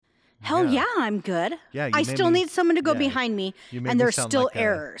Hell yeah, I'm good. Yeah, I still need someone to go yeah, behind me, you made and me there's sound still like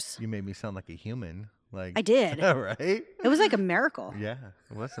errors. You made me sound like a human. Like I did. right? It was like a miracle. Yeah,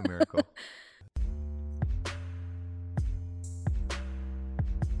 it was a miracle.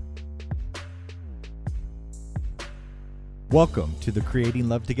 Welcome to the Creating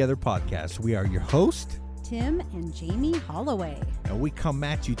Love Together podcast. We are your host, Tim and Jamie Holloway. and we come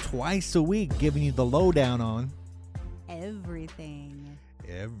at you twice a week, giving you the lowdown on Everything.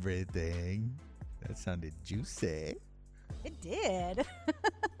 everything. That sounded juicy. It did.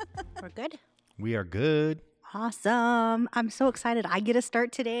 We're good. We are good. Awesome. I'm so excited. I get to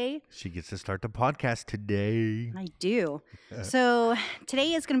start today. She gets to start the podcast today. I do. So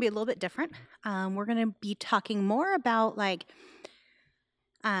today is going to be a little bit different. We're going to be talking more about like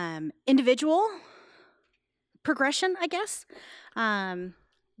individual progression, I guess.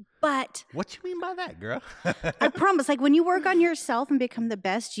 But What you mean by that, girl? I promise, like when you work on yourself and become the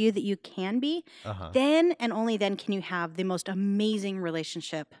best you that you can be, then and only then can you have the most amazing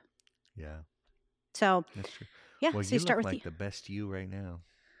relationship. Yeah, So that's true. yeah, Well, so you start look with like the best you right now.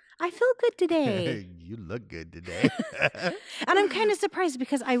 I feel good today. You look good today. And I'm kind of surprised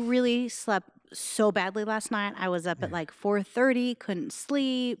because I really slept so badly last night. I was up at like 4:30, couldn't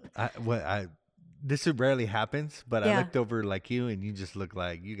sleep. This rarely happens, but I Yeah. looked over like you, and you just look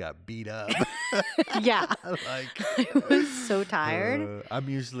like you got beat up. Yeah. Like I was so tired. I'm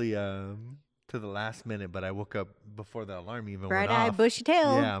usually to the last minute, but I woke up before the alarm even went Bright-eyed, off. bushy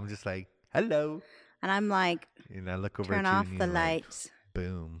tail. Yeah, I'm just like, hello, And I'm like, and I look over turn at you, off and the you're like, lights.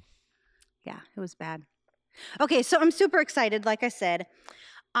 boom. Yeah, it was bad. Okay, so I'm super excited. Like I said,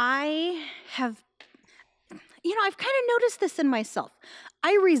 I have, I've kind of noticed this in myself.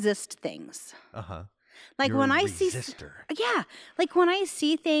 I resist things. Like You're when a I see, resistor. yeah, like when I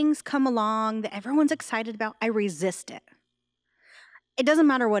see things come along that everyone's excited about, I resist it. It doesn't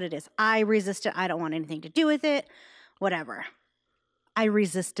matter what it is. I resist it. I don't want anything to do with it. Whatever. I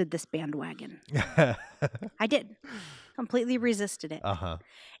resisted this bandwagon. I did. Completely resisted it.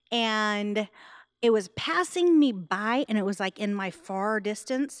 And it was passing me by, and it was like in my far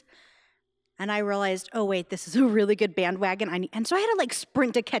distance. And I realized, oh, wait, this is a really good bandwagon. And so I had to like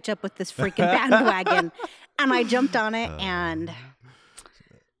sprint to catch up with this freaking bandwagon. And I jumped on it, and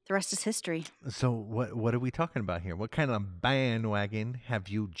the rest is history. So what are we talking about here? What kind of bandwagon have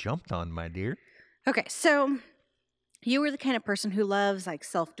you jumped on, my dear? Okay, so you were the kind of person who loves like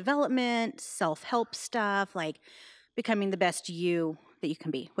self-development, self-help stuff, like becoming the best you that you can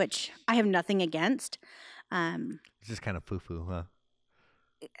be, which I have nothing against. It's just kind of foo-foo, huh?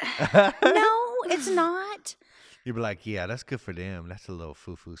 No, it's not. You'd be like, yeah, that's good for them. That's a little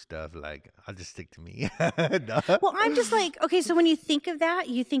foo-foo stuff. Like, I'll just stick to me. Well, I'm just like, okay, so when you think of that,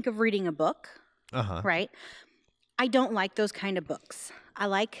 you think of reading a book, right? I don't like those kind of books. I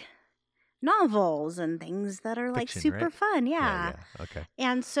like novels and things that are like Fiction, super right? fun. Yeah. Okay.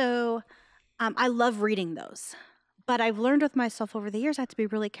 And so I love reading those. But I've learned with myself over the years, I have to be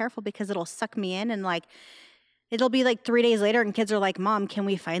really careful because it'll suck me in, and like, it'll be like 3 days later and kids are like, Mom, can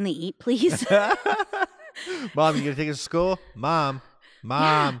we finally eat, please? Mom, you gonna take us to school? Mom,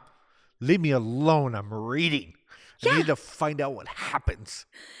 leave me alone. I'm reading. I need to find out what happens.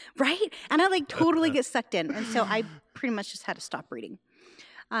 Right? And I like totally get sucked in. And so I pretty much just had to stop reading.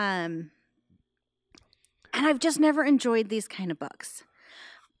 And I've just never enjoyed these kind of books.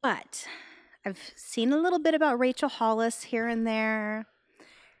 But I've seen a little bit about Rachel Hollis here and there.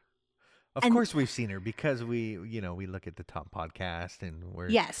 Of course we've seen her because we look at the top podcast and we're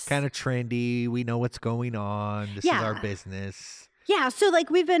kind of trendy. We know what's going on. This is our business. Yeah. So like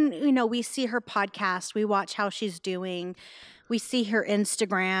we've been, we see her podcast. We watch how she's doing. We see her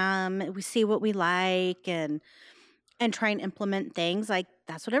Instagram. We see what we like and try and implement things. Like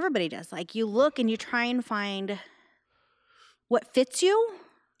that's what everybody does. Like you look and you try and find what fits you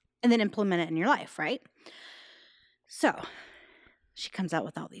and then implement it in your life, right? So she comes out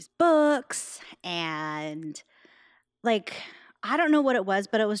with all these books and like, I don't know what it was,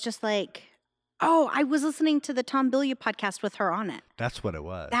 but it was just like, oh, I was listening to the Tom Bilyeu podcast with her on it. That's what it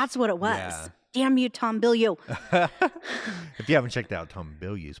was. That's what it was. Yeah. Damn you, Tom Bilyeu. If you haven't checked out Tom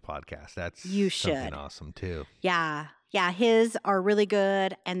Bilyeu's podcast, that's something awesome too. Yeah. Yeah, his are really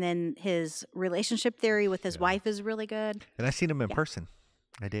good. And then his relationship theory with his wife is really good. And I seen him in person.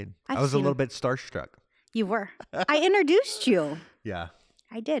 I did. I've I was a seen little him. bit starstruck. You were. I introduced you. Yeah.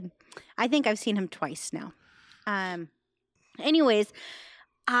 I did. I think I've seen him twice now. Anyways,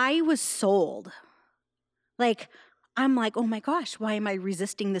 I was sold. Like, I'm like, oh my gosh, why am I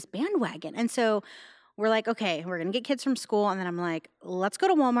resisting this bandwagon? And so we're like, okay, we're going to get kids from school. And then I'm like, let's go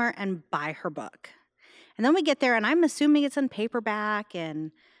to Walmart and buy her book. And then we get there and I'm assuming it's in paperback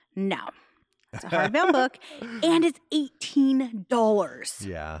and No. It's a hardbound book, and it's $18.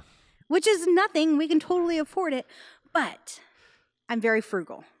 Yeah. Which is nothing. We can totally afford it, but I'm very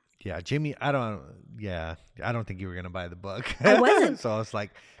frugal. Yeah, Jamie, I don't think you were going to buy the book. I wasn't. So I was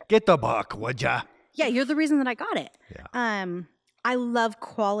like, get the book, would ya? Yeah, you're the reason that I got it. Yeah. I love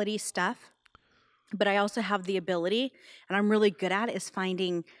quality stuff, but I also have the ability, and I'm really good at it, is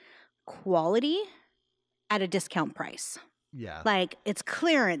finding quality at a discount price. Yeah. Like it's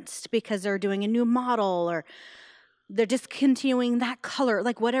clearanced because they're doing a new model or they're discontinuing that color,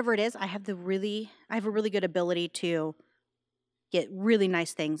 like whatever it is. I have a really good ability to get really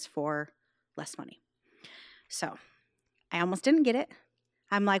nice things for less money. So I almost didn't get it.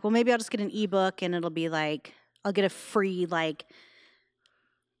 I'm like, well, maybe I'll just get an ebook and it'll be like, I'll get a free, like,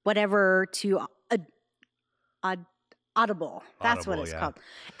 whatever to Audible. That's what it's called.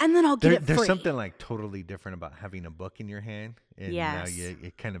 And then I'll get it free. There's something like totally different about having a book in your hand. And now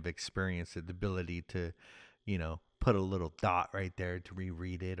you kind of experience the ability to, put a little dot right there to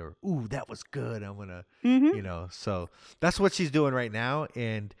reread it, or, ooh, that was good. I'm going to, so that's what she's doing right now.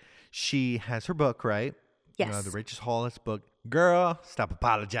 And she has her book, right? Yes. The Rachel Hollis book. Girl, stop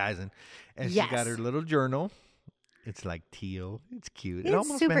apologizing. And she got her little journal. It's like teal. It's cute. It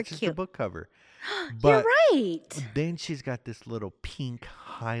almost matches the book cover. But you're right. Then she's got this little pink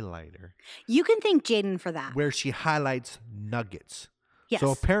highlighter. You can thank Jaden for that. Where she highlights nuggets. Yes.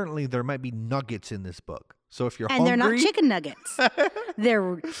 So apparently there might be nuggets in this book. So if you're hungry. And they're not chicken nuggets.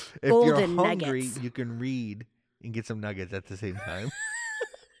 They're golden nuggets. If you're hungry, you can read and get some nuggets at the same time.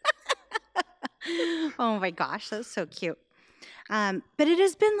 Oh my gosh, that's so cute. But it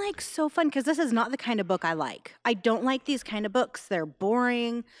has been like so fun because this is not the kind of book I like. I don't like these kind of books. They're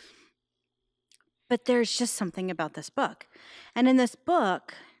boring. But there's just something about this book. And in this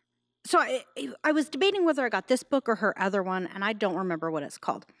book, so I was debating whether I got this book or her other one, and I don't remember what it's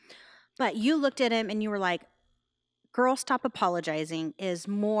called. But you looked at him and you were like, girl, stop apologizing is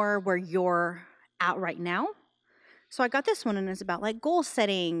more where you're at right now. So I got this one, and it's about like goal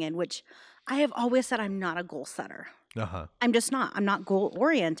setting, and which I have always said I'm not a goal setter. Uh-huh. I'm just not. I'm not goal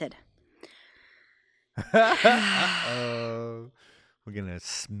oriented. We're going to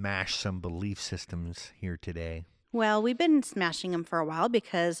smash some belief systems here today. Well, we've been smashing them for a while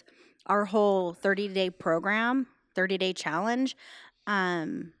because our whole 30-day program, 30-day challenge,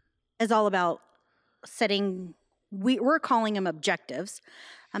 is all about setting, we're calling them objectives,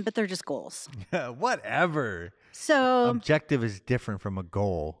 but they're just goals. Whatever. So objective is different from a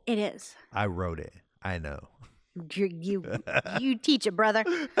goal. It is. I wrote it. I know. You teach it, brother.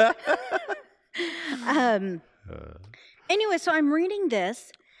 Anyway, so I'm reading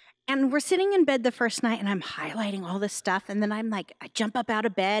this, and we're sitting in bed the first night, and I'm highlighting all this stuff, and then I'm like, I jump up out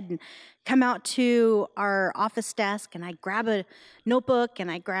of bed and come out to our office desk, and I grab a notebook, and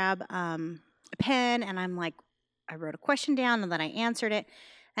I grab a pen, and I'm like, I wrote a question down, and then I answered it,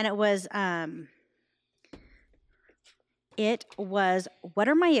 and it was, what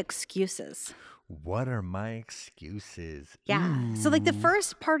are my excuses? What are my excuses? Yeah. Ooh. So like the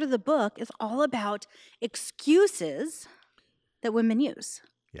first part of the book is all about excuses that women use.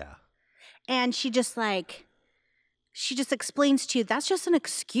 Yeah. And she just explains to you, that's just an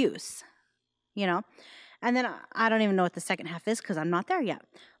excuse, And then I don't even know what the second half is because I'm not there yet.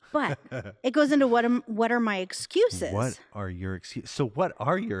 But it goes into what are my excuses? What are your excuses? So what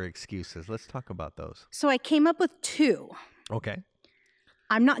are your excuses? Let's talk about those. So I came up with 2. Okay.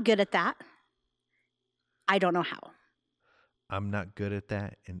 I'm not good at that. I don't know how. I'm not good at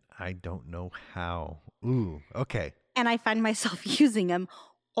that, and I don't know how. Ooh, okay. And I find myself using them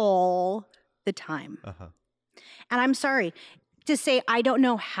all the time. Uh-huh. And I'm sorry to say I don't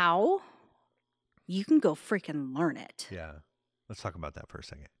know how. You can go freaking learn it. Yeah. Let's talk about that for a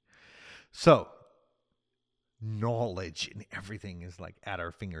second. So, knowledge and everything is like at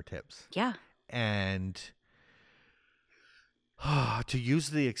our fingertips. Yeah. And to use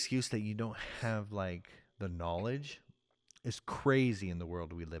the excuse that you don't have like the knowledge is crazy in the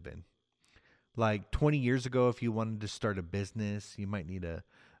world we live in. Like 20 years ago, if you wanted to start a business, you might need a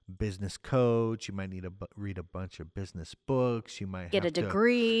business coach. You might need to read a bunch of business books. You might get have a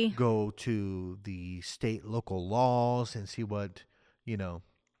degree. Go to the state local laws and see what,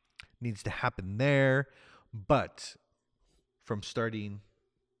 needs to happen there. But from starting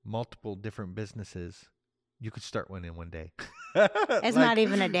multiple different businesses, you could start one in one day. It's not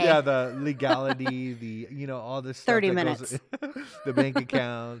even a day. Yeah, the legality, all this stuff. 30 minutes. The bank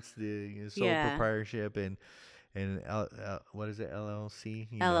accounts, the sole proprietorship, and what is it, LLC?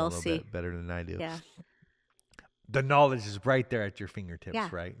 You know a little bit better than I do. Yeah. The knowledge is right there at your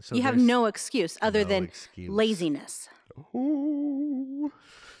fingertips, right? So you have no excuse other than laziness. Ooh.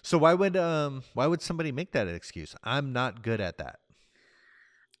 So why would somebody make that an excuse? I'm not good at that.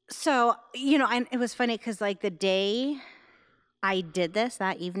 So, and it was funny because like the day I did this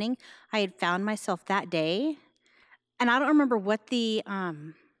that evening, I had found myself that day, and I don't remember what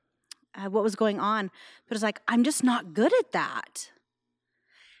what was going on, but it's like, I'm just not good at that.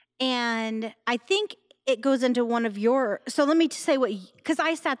 And I think it goes into one of so let me just say because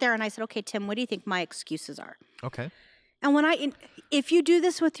I sat there and I said, okay, Tim, what do you think my excuses are? Okay. And if you do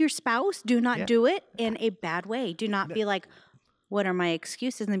this with your spouse, do not do it in a bad way. Do not be like, what are my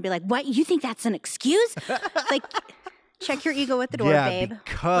excuses? And then be like, what? You think that's an excuse? Like, check your ego at the door, babe.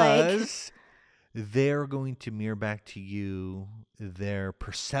 Because they're going to mirror back to you their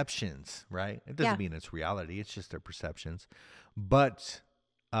perceptions, right? It doesn't mean it's reality. It's just their perceptions. But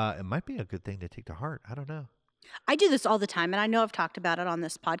it might be a good thing to take to heart. I don't know. I do this all the time, and I know I've talked about it on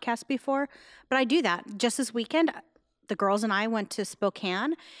this podcast before, but I do that. Just this weekend, the girls and I went to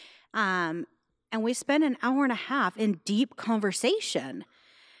Spokane, and we spent an hour and a half in deep conversation.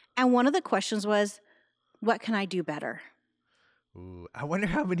 And one of the questions was, what can I do better? Ooh, I wonder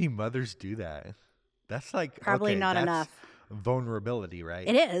how many mothers do that. That's like probably not enough. Vulnerability, right?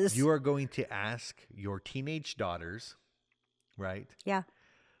 It is. You are going to ask your teenage daughters, right? Yeah.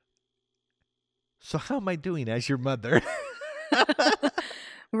 So how am I doing as your mother?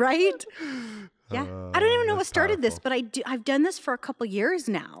 Right? Yeah. I don't even know what started powerful. this, but I've done this for a couple years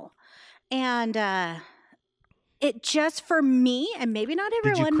now. And it just for me, and maybe not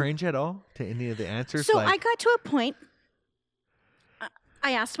everyone. Did you cringe at all to any of the answers? So I got to a point,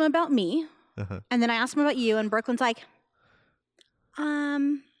 I asked him about me, and then I asked him about you, and Brooklyn's like,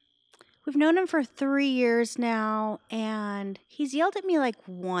 we've known him for 3 years now, and he's yelled at me like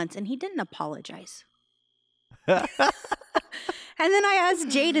once, and he didn't apologize. And then I asked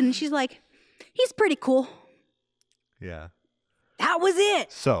Jaden, and she's like, he's pretty cool. Yeah. That was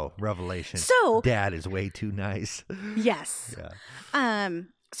it. So, revelation. So, Dad is way too nice. Yes. Yeah.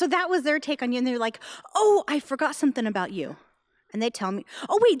 So that was their take on you, and they're like, oh, I forgot something about you. And they tell me,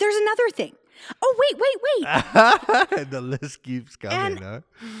 oh, wait, there's another thing. Oh, wait. The list keeps coming, huh?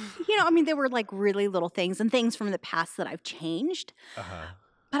 There were like really little things and things from the past that I've changed.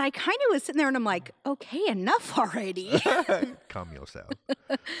 But I kind of was sitting there and I'm like, okay, enough already. Calm yourself.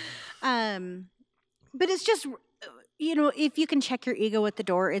 But it's just, if you can check your ego at the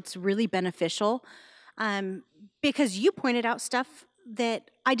door, it's really beneficial. Because you pointed out stuff that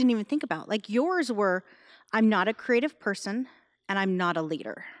I didn't even think about. Like yours were, I'm not a creative person and I'm not a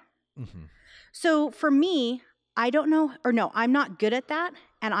leader. Mm-hmm. So for me, I'm not good at that,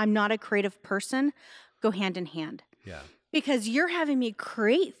 and I'm not a creative person, go hand in hand. Yeah. Because you're having me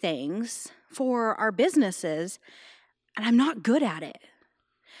create things for our businesses, and I'm not good at it.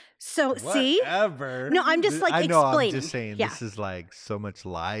 So, see? No, I'm just like explaining. I'm just saying this is like so much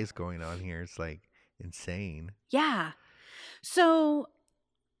lies going on here. It's like insane. Yeah. So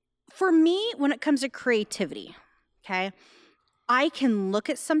for me, when it comes to creativity, okay, I can look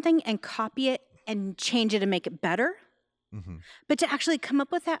at something and copy it and change it and make it better. Mm-hmm. But to actually come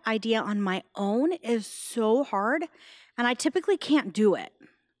up with that idea on my own is so hard, and I typically can't do it.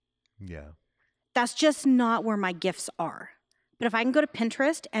 Yeah. That's just not where my gifts are. But if I can go to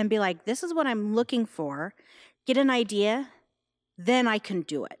Pinterest and be like, this is what I'm looking for, get an idea, then I can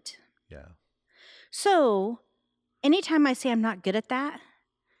do it. Yeah. So anytime I say I'm not good at that,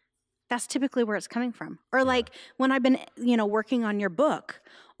 that's typically where it's coming from. Or like when I've been, working on your book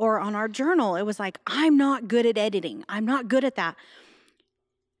or on our journal, it was like, I'm not good at editing. I'm not good at that.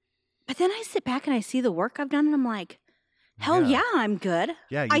 But then I sit back and I see the work I've done and I'm like, hell yeah, I'm good.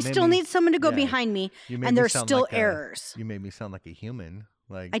 Yeah, I still need someone to go behind me, and there's still errors. You made me sound like a human.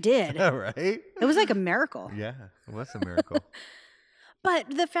 Like I did. Right? It was like a miracle. Yeah, it was a miracle. But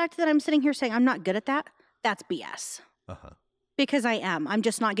the fact that I'm sitting here saying I'm not good at that, that's BS. Uh-huh. Because I am. I'm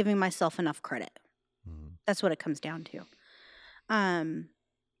just not giving myself enough credit. Mm-hmm. That's what it comes down to.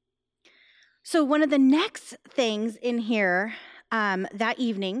 So one of the next things in here that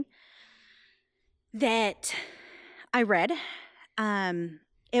evening that I read,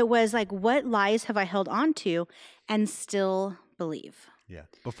 it was like, what lies have I held on to and still believe? Yeah.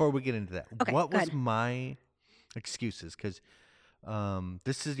 Before we get into that, what was my excuses? Because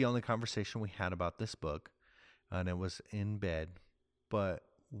this is the only conversation we had about this book, and it was in bed. But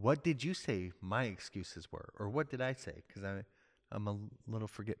what did you say my excuses were? Or what did I say? Because I'm a little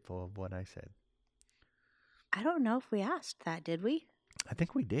forgetful of what I said. I don't know if we asked that, did we? I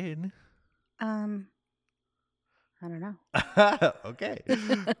think we did. I don't know. Okay.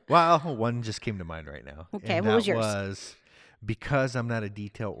 Well, one just came to mind right now. Okay, and what was yours? Was because I'm not a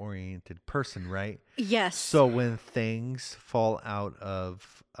detail-oriented person, right? Yes. So when things fall out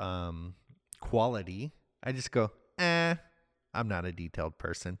of quality, I just go, I'm not a detailed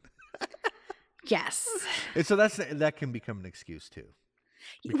person. Yes. And so that can become an excuse too.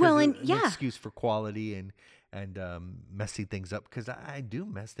 Well, and an excuse for quality and messing things up, because I do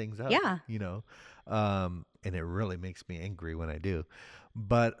mess things up. Yeah. You know, and it really makes me angry when I do.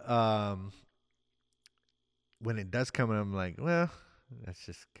 But when it does come, I'm like, well, that's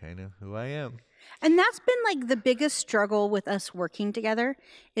just kind of who I am. And that's been like the biggest struggle with us working together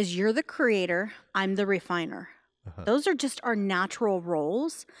is you're the creator, I'm the refiner. Uh-huh. Those are just our natural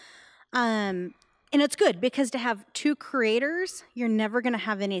roles. And it's good because to have two creators, you're never going to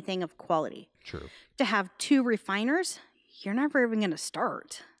have anything of quality. True. To have two refiners, you're never even going to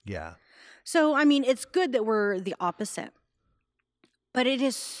start. Yeah. So, I mean, it's good that we're the opposite. But it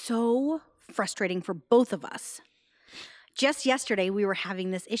is so frustrating for both of us. Just yesterday, we were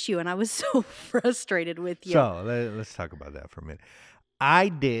having this issue, and I was so frustrated with you. So, let's talk about that for a minute. I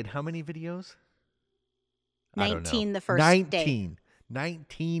did how many videos? 19 the first 19. day.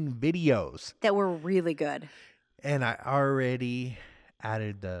 19 videos. That were really good. And I already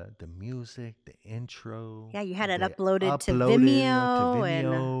added the music, the intro. Yeah, you had it uploaded to Vimeo.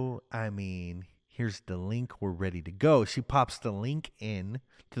 And I mean, here's the link. We're ready to go. She pops the link in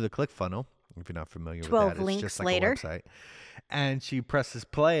to the ClickFunnels. If you're not familiar with that, 12 links it's just like later. a website. And she presses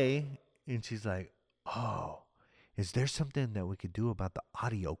play, and she's like, oh, is there something that we could do about the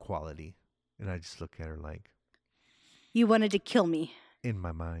audio quality? And I just look at her like, you wanted to kill me. In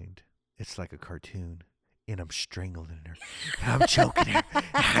my mind, it's like a cartoon, and I'm strangling her, and I'm choking her.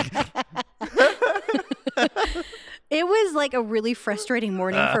 It was like a really frustrating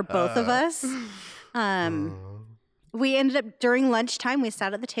morning for both of us. We ended up, during lunchtime, we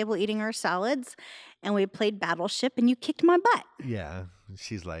sat at the table eating our salads, and we played Battleship, and you kicked my butt. Yeah.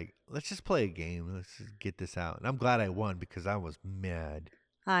 She's like, let's just play a game. Let's just get this out. And I'm glad I won because I was mad.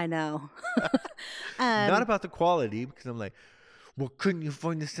 I know. Not about the quality, because I'm like, well, couldn't you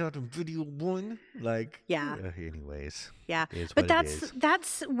find this out on video one? Like, yeah. Anyways. Yeah. But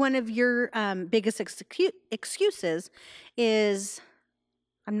that's one of your biggest excuses is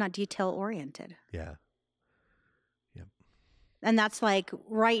I'm not detail oriented. Yeah. Yep. And that's like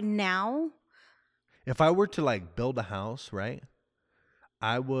right now. If I were to like build a house, right,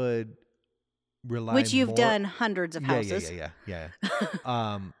 I would rely which you've more... done hundreds of houses. Yeah.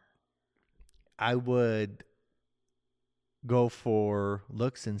 I would go for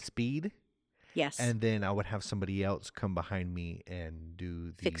looks and speed. Yes. And then I would have somebody else come behind me and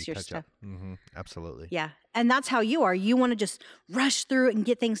do the fix your touch stuff. Up. Mm-hmm. Absolutely. Yeah. And that's how you are. You want to just rush through it and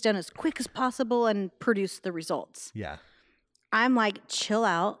get things done as quick as possible and produce the results. Yeah. I'm like, chill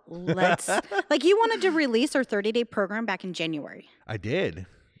out. Let's like you wanted to release our 30-day program back in January. I did.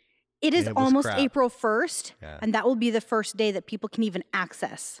 It is almost crap. April 1st. Yeah. And that will be the first day that people can even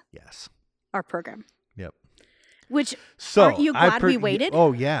access our program. Yep. Which, aren't you glad we waited?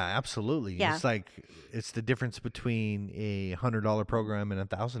 Oh, yeah, absolutely. Yeah. It's like, it's the difference between a $100 program and a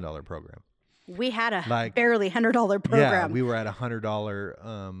 $1,000 program. We had a barely $100 program. Yeah, we were at a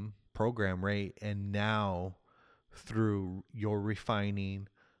 $100 program rate, and now through your refining,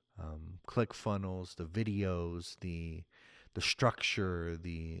 ClickFunnels, the videos, the structure,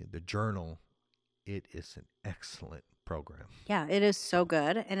 the journal, it is an excellent program. Yeah, it is so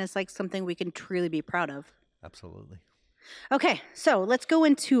good, and it's like something we can truly be proud of. Absolutely. Okay, so let's go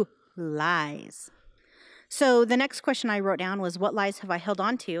into lies. So the next question I wrote down was, what lies have I held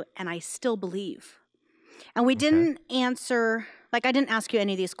on to and I still believe? And we didn't answer, like I didn't ask you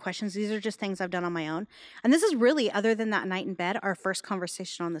any of these questions. These are just things I've done on my own. And this is really, other than that night in bed, our first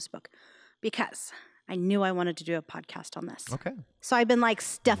conversation on this book, because I knew I wanted to do a podcast on this. Okay. So I've been like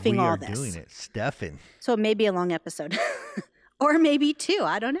stuffing all this. We are doing it, stuffing. So it may be a long episode or maybe two,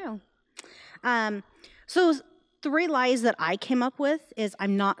 I don't know. So 3 lies that I came up with is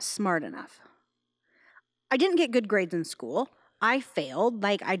I'm not smart enough. I didn't get good grades in school. I failed.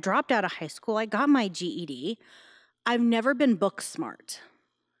 Like I dropped out of high school. I got my GED. I've never been book smart.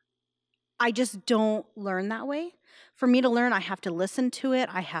 I just don't learn that way. For me to learn, I have to listen to it.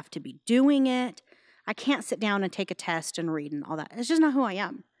 I have to be doing it. I can't sit down and take a test and read and all that. It's just not who I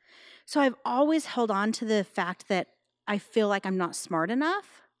am. So I've always held on to the fact that I feel like I'm not smart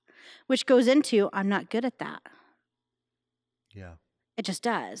enough, which goes into I'm not good at that. Yeah. It just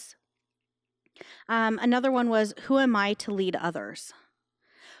does. Another one was, who am I to lead others?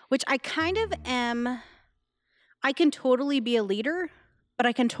 Which I kind of am. I can totally be a leader, but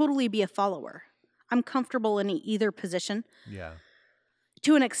I can totally be a follower. I'm comfortable in either position. Yeah.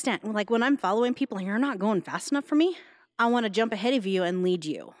 To an extent. Like when I'm following people and you're not going fast enough for me, I want to jump ahead of you and lead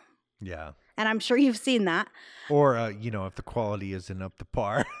you. Yeah. And I'm sure you've seen that. Or, if the quality isn't up to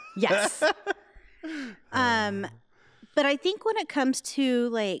par. Yes. But I think when it comes to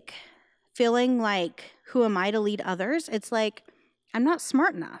like feeling like, who am I to lead others? It's like, I'm not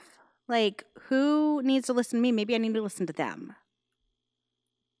smart enough. Like, who needs to listen to me? Maybe I need to listen to them.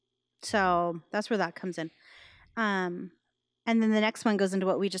 So that's where that comes in. And then the next one goes into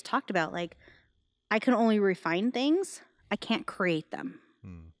what we just talked about. Like, I can only refine things. I can't create them.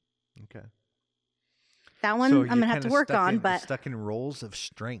 Okay. That one I'm going to have to work on. But stuck in roles of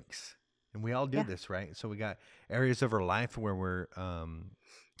strengths. And we all do this, right? So we got areas of our life where we're, some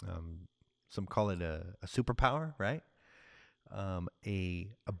call it a superpower, right? A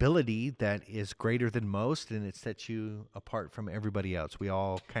ability that is greater than most, and it sets you apart from everybody else. We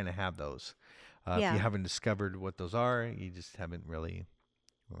all kind of have those. If you haven't discovered what those are, you just haven't really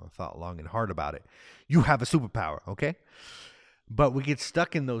thought long and hard about it. You have a superpower, okay? But we get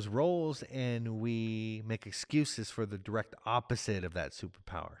stuck in those roles, and we make excuses for the direct opposite of that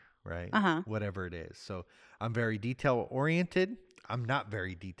superpower, right? Whatever it is. So I'm very detail-oriented. I'm not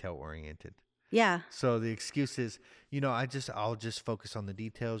very detail-oriented. Yeah. So the excuse is, I'll just focus on the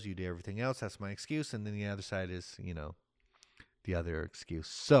details. You do everything else. That's my excuse. And then the other side is, the other excuse.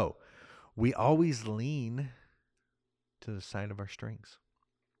 So we always lean to the side of our strengths.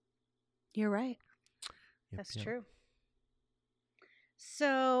 You're right. That's true.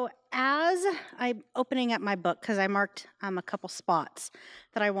 So as I'm opening up my book, because I marked a couple spots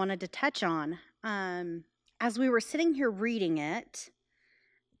that I wanted to touch on, as we were sitting here reading it,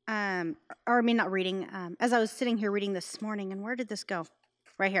 as I was sitting here reading this morning, and where did this go?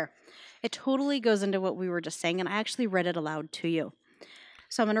 Right here. It totally goes into what we were just saying, and I actually read it aloud to you.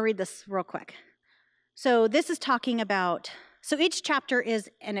 So I'm going to read this real quick. So this is talking about, so each chapter is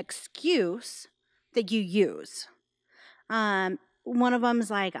an excuse that you use. One of them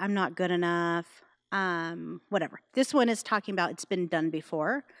is like, I'm not good enough, whatever. This one is talking about it's been done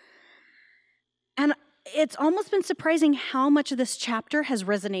before. And it's almost been surprising how much of this chapter has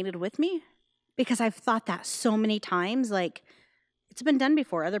resonated with me, because I've thought that so many times, like, it's been done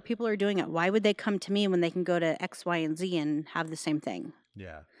before. Other people are doing it. Why would they come to me when they can go to X, Y, and Z and have the same thing?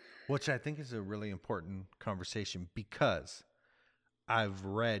 Yeah, which I think is a really important conversation, because I've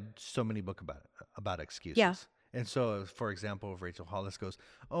read so many books about excuses. Yeah. And so, for example, if Rachel Hollis goes,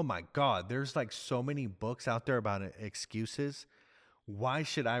 oh my God, there's like so many books out there about excuses. Why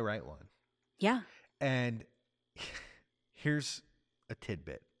should I write one? Yeah. And here's a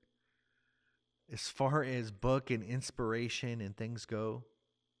tidbit. As far as book and inspiration and things go,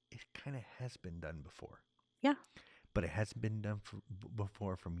 it kind of has been done before. Yeah. But it hasn't been done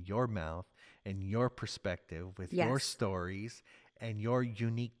before from your mouth and your perspective with your stories and your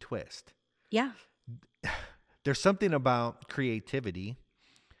unique twist. Yeah. There's something about creativity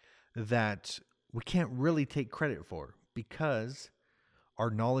that we can't really take credit for, because our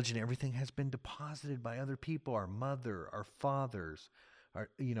knowledge and everything has been deposited by other people, our mother, our fathers,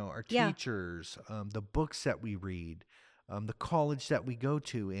 our teachers, the books that we read, the college that we go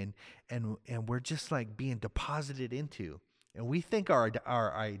to, and we're just like being deposited into, and we think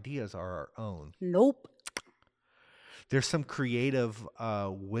our ideas are our own. Nope. There's some creative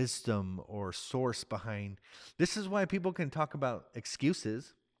wisdom or source behind. This is why people can talk about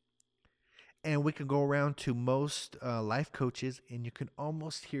excuses. And we can go around to most life coaches, and you can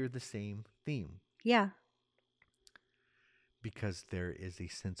almost hear the same theme. Yeah. Because there is a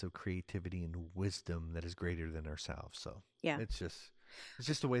sense of creativity and wisdom that is greater than ourselves. So yeah, it's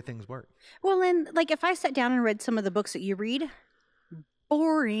just the way things work. Well, and like if I sat down and read some of the books that you read,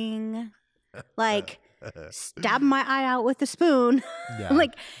 boring. Like stabbing my eye out with a spoon. Yeah.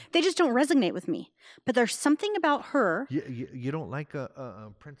 Like they just don't resonate with me. But there's something about her. You don't like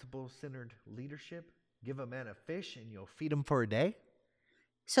a principle-centered leadership? Give a man a fish and you'll feed him for a day?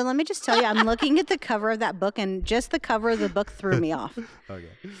 So let me just tell you, I'm looking at the cover of that book, and just the cover of the book threw me off. Okay.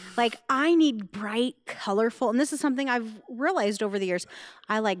 Like, I need bright, colorful, and this is something I've realized over the years.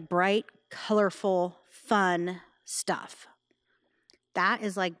 I like bright, colorful, fun stuff. That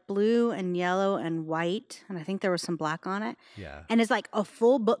is like blue and yellow and white, and I think there was some black on it. Yeah. And it's like a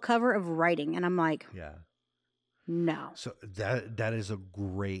full book cover of writing, and I'm like, yeah. No. So that is a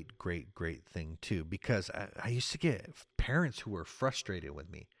great thing too, because I used to get parents who were frustrated with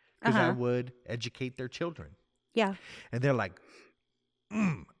me because I would educate their children. Yeah. And they're like,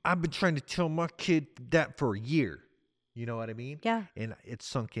 I've been trying to tell my kid that for a year. You know what I mean? Yeah. And it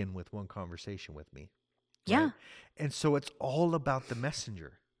sunk in with one conversation with me. Right? Yeah. And so it's all about the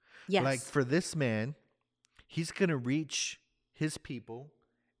messenger. Yes. Like for this man, he's going to reach his people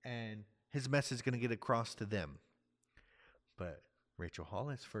and his message is going to get across to them. But Rachel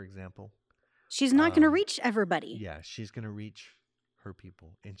Hollis, for example, she's not going to reach everybody. Yeah, she's going to reach her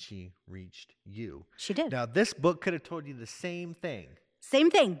people, and she reached you. She did. Now, this book could have told you the same thing.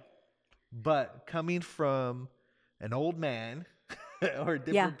 Same thing. But coming from an old man or a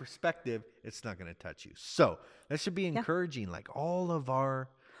different perspective, it's not going to touch you. So that should be encouraging. Like all of our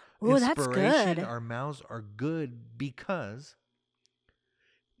inspiration, our mouths are good because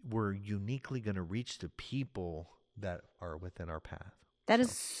we're uniquely going to reach the people that are within our path. That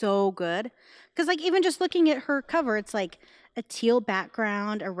is so good. Because like even just looking at her cover, it's like a teal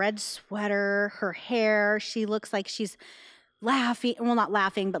background, a red sweater, her hair. She looks like she's laughing. Well, not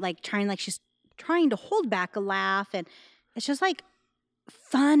laughing, but like she's trying to hold back a laugh. And it's just like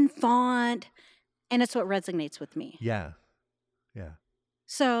fun font. And it's what resonates with me. Yeah. Yeah.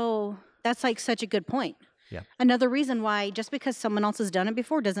 So that's like such a good point. Yeah. Another reason why just because someone else has done it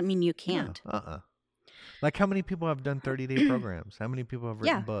before doesn't mean you can't. Like how many people have done 30-day programs? How many people have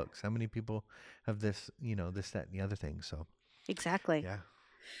written books? How many people have this, this, that, and the other thing? So exactly. Yeah.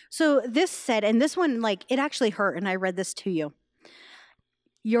 So this said, and this one, like it actually hurt, and I read this to you.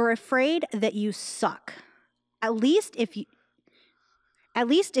 You're afraid that you suck. At least if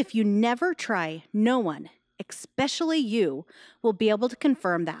you never try, no one, especially you, will be able to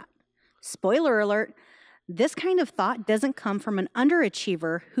confirm that. Spoiler alert, this kind of thought doesn't come from an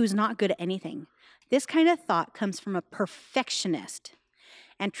underachiever who's not good at anything. This kind of thought comes from a perfectionist.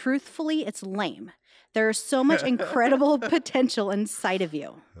 And truthfully, it's lame. There is so much incredible potential inside of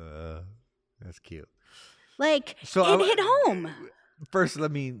you. That's cute. Like, so it hit home. First,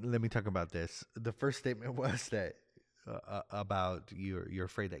 let me talk about this. The first statement was that about you're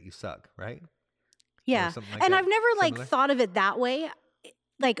afraid that you suck, right? Yeah. Like and I've never like thought of it that way.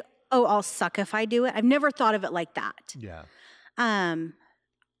 Like, oh, I'll suck if I do it. I've never thought of it like that. Yeah.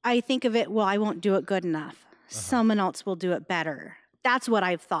 I think of it, well, I won't do it good enough. Someone else will do it better. That's what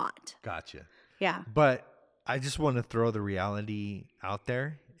I've thought. Gotcha. Yeah. But I just want to throw the reality out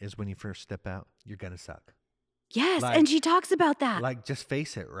there is when you first step out, you're going to suck. Yes, and she talks about that. Like, just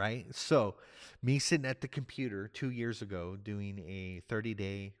face it, right? So me sitting at the computer 2 years ago doing a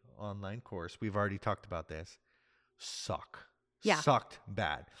 30-day online course, we've already talked about this, sucked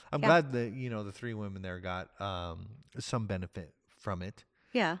bad. I'm glad that, the 3 women there got some benefit from it.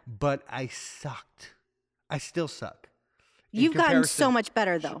 Yeah. But I sucked. I still suck. You've gotten so much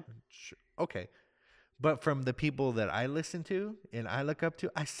better, though. Sure. Okay. But from the people that I listen to and I look up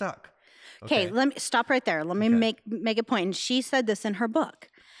to, I suck. Okay, let me stop right there. Let me make a point. And she said this in her book.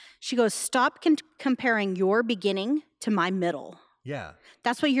 She goes, stop comparing your beginning to my middle. Yeah.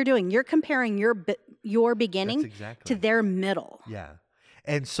 That's what you're doing. You're comparing your beginning to their middle. Yeah.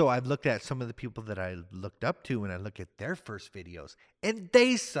 And so I've looked at some of the people that I looked up to and I look at their first videos and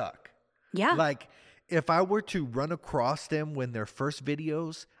they suck. Yeah. Like if I were to run across them when their first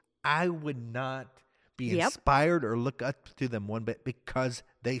videos, I would not be inspired or look up to them one bit because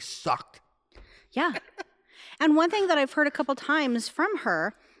they sucked. Yeah. And one thing that I've heard a couple times from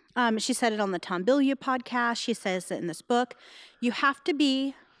her, she said it on the Tom Bilyeu podcast. She says it in this book. You have to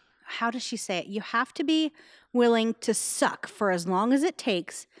be, how does she say it? You have to be willing to suck for as long as it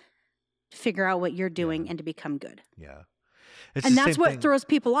takes to figure out what you're doing and to become good. Yeah. And that's what throws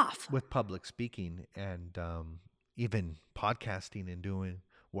people off. With public speaking and even podcasting and doing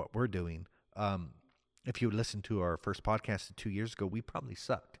what we're doing. If you listen to our first podcast 2 years ago, we probably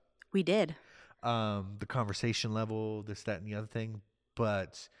sucked. We did. The conversation level, this, that, and the other thing.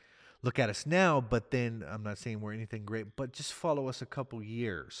 But look at us now. But then I'm not saying we're anything great, but just follow us a couple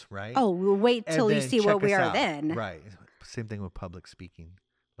years, right? Oh, we'll wait till you see what we are then. Right. Same thing with public speaking.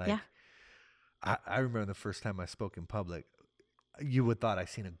 Like, I remember the first time I spoke in public, you would thought I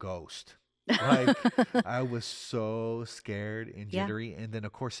seen a ghost. Like I was so scared and jittery. And then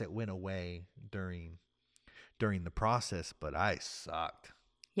of course it went away during the process, but I sucked.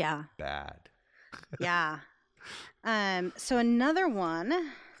 Yeah. Bad. Yeah. So another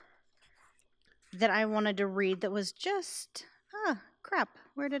one that I wanted to read that was just, crap.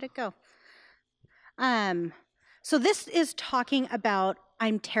 Where did it go? So this is talking about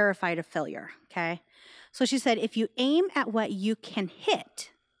I'm terrified of failure. Okay. So she said, if you aim at what you can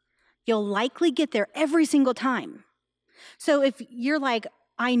hit, you'll likely get there every single time. So if you're like,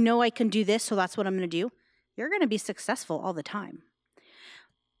 I know I can do this, so that's what I'm going to do, you're going to be successful all the time.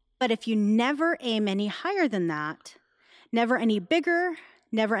 But if you never aim any higher than that, never any bigger,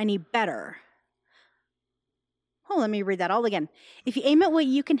 never any better. Oh, let me read that all again. If you aim at what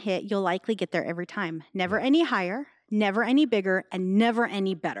you can hit, you'll likely get there every time. Never any higher, never any bigger, and never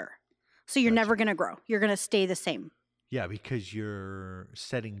any better. So you're never going to grow. You're going to stay the same. Yeah, because you're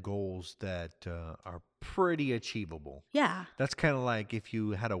setting goals that are pretty achievable. Yeah. That's kind of like if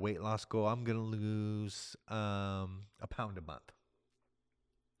you had a weight loss goal, I'm going to lose a pound a month.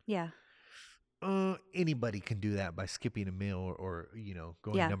 Yeah. Anybody can do that by skipping a meal or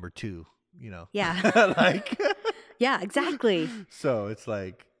going number 2, Yeah. like, yeah, exactly. So it's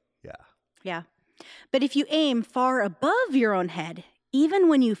like, yeah. Yeah. But if you aim far above your own head, even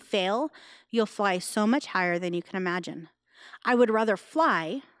when you fail, you'll fly so much higher than you can imagine. I would rather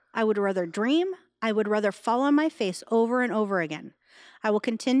fly. I would rather dream. I would rather fall on my face over and over again. I will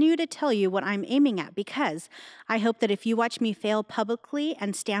continue to tell you what I'm aiming at because I hope that if you watch me fail publicly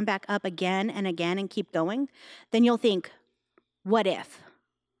and stand back up again and again and keep going, then you'll think, what if,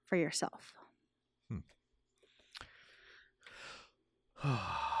 for yourself.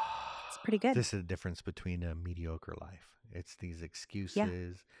 It's pretty good. This is the difference between a mediocre life. It's these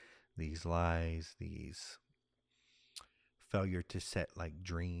excuses, these lies, these failure to set like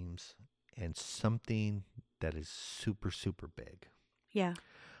dreams and something that is super, super big. Yeah.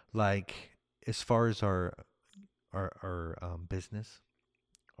 Like as far as our business,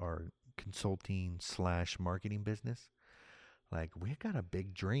 our consulting / marketing business, like we got a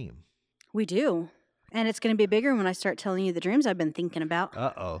big dream. We do. And it's going to be bigger when I start telling you the dreams I've been thinking about.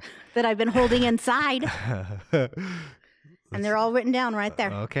 Uh-oh. That I've been holding inside. And they're all written down right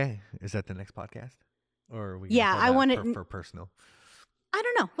there. Okay. Is that the next podcast? Or are we I want it for personal? I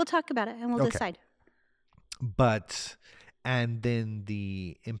don't know. We'll talk about it and we'll decide. But, and then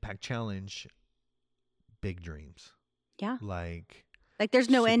the Impact Challenge, big dreams. Yeah. Like there's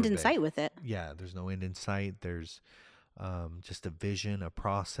no end in sight with it. Yeah, there's no end in sight. There's just a vision, a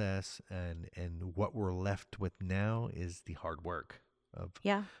process, and what we're left with now is the hard work of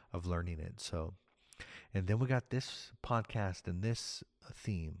learning it. So, and then we got this podcast and this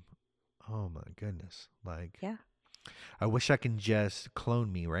theme. Oh my goodness. Like, I wish I can just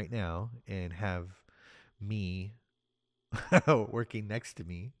clone me right now and have me working next to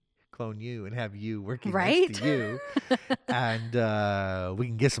me, clone you and have you working next to you. And we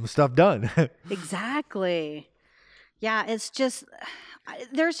can get some stuff done. Exactly. Yeah, it's just,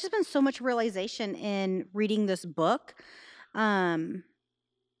 there's just been so much realization in reading this book that,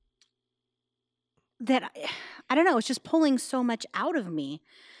 I don't know, it's just pulling so much out of me.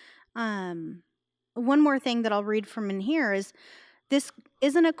 One more thing that I'll read from in here is, this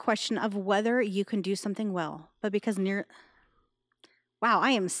isn't a question of whether you can do something well, but because wow,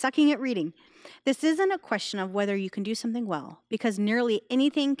 I am sucking at reading. This isn't a question of whether you can do something well, because nearly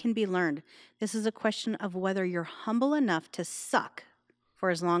anything can be learned. This is a question of whether you're humble enough to suck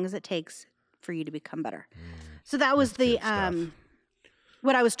for as long as it takes for you to become better. So that was the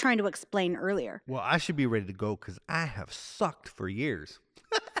what I was trying to explain earlier. Well, I should be ready to go because I have sucked for years.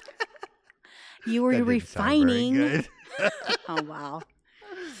 You were refining. Oh, wow.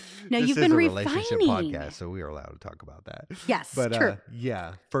 No, you've been refining. This is a relationship podcast, so we are allowed to talk about that. Yes, but true.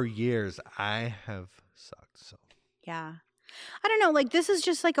 Yeah, for years I have sucked. So yeah, I don't know. Like this is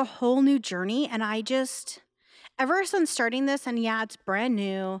just like a whole new journey, and I just ever since starting this, and yeah, it's brand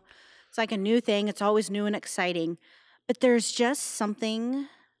new. It's like a new thing. It's always new and exciting, but there's just something,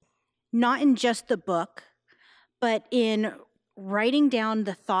 not in just the book, but in writing down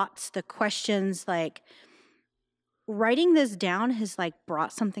the thoughts, the questions, like. Writing this down has like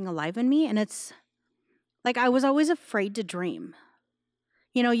brought something alive in me, and it's like I was always afraid to dream.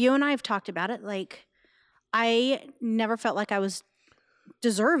 You know, you and I have talked about it. Like I never felt like I was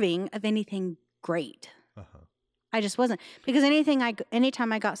deserving of anything great. I just wasn't, because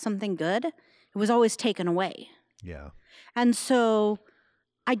anytime I got something good, it was always taken away. Yeah. And so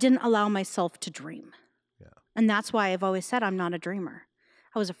I didn't allow myself to dream. Yeah. And that's why I've always said I'm not a dreamer.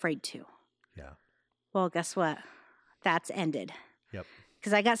 I was afraid to. Yeah. Well, guess what? That's ended. Yep.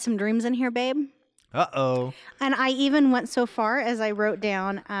 Because I got some dreams in here, babe. Uh-oh. And I even went so far as I wrote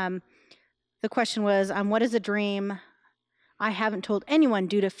down, the question was, what is a dream I haven't told anyone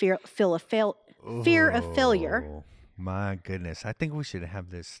due to fear of failure? My goodness. I think we should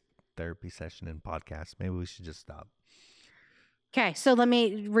have this therapy session and podcast. Maybe we should just stop. Okay, so let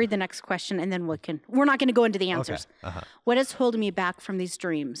me read the next question, and then we're not going to go into the answers. Okay. What is holding me back from these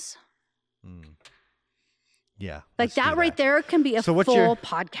dreams? Yeah. Like that right there can be a full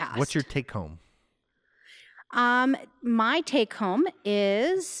podcast. What's your take home? My take home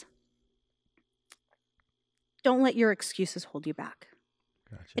is don't let your excuses hold you back.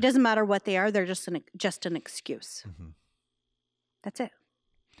 Gotcha. It doesn't matter what they are. They're just an excuse. Mm-hmm. That's it.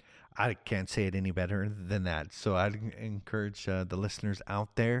 I can't say it any better than that. So I'd encourage the listeners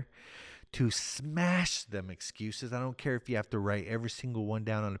out there to smash them excuses. I don't care if you have to write every single one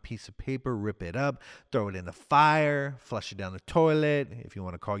down on a piece of paper, rip it up, throw it in the fire, flush it down the toilet, if you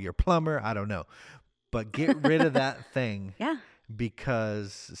want to call your plumber, I don't know. But get rid of that thing. Yeah.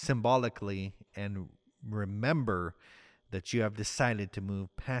 Because symbolically, and remember that you have decided to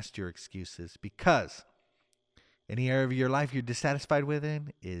move past your excuses, because any area of your life you're dissatisfied with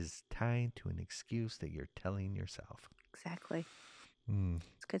is tied to an excuse that you're telling yourself. Exactly.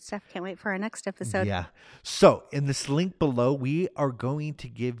 It's good stuff. Can't wait for our next episode. Yeah. So in this link below, we are going to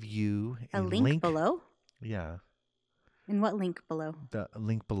give you a link below? Yeah. And what link below? The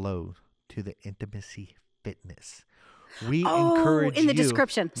link below to the Intimacy Fitness. We encourage you. In the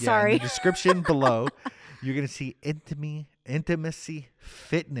description. Sorry. In the description below, you're going to see Intimacy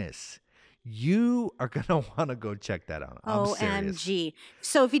Fitness. You are going to want to go check that out. OMG.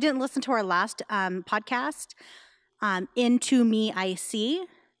 So if you didn't listen to our last podcast, Into Me I See,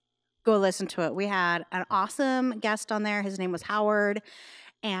 go listen to it. We had an awesome guest on there. His name was Howard.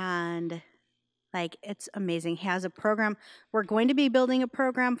 And it's amazing. He has a program. We're going to be building a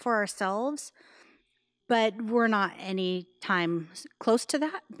program for ourselves, but we're not any time close to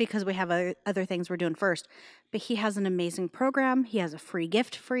that because we have other things we're doing first. But he has an amazing program. He has a free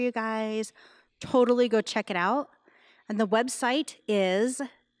gift for you guys. Totally go check it out. And the website is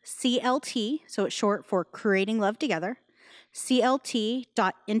CLT, so it's short for Creating Love Together,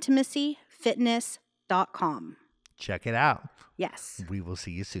 clt.intimacyfitness.com. Check it out. Yes. We will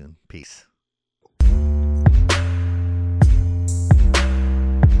see you soon. Peace.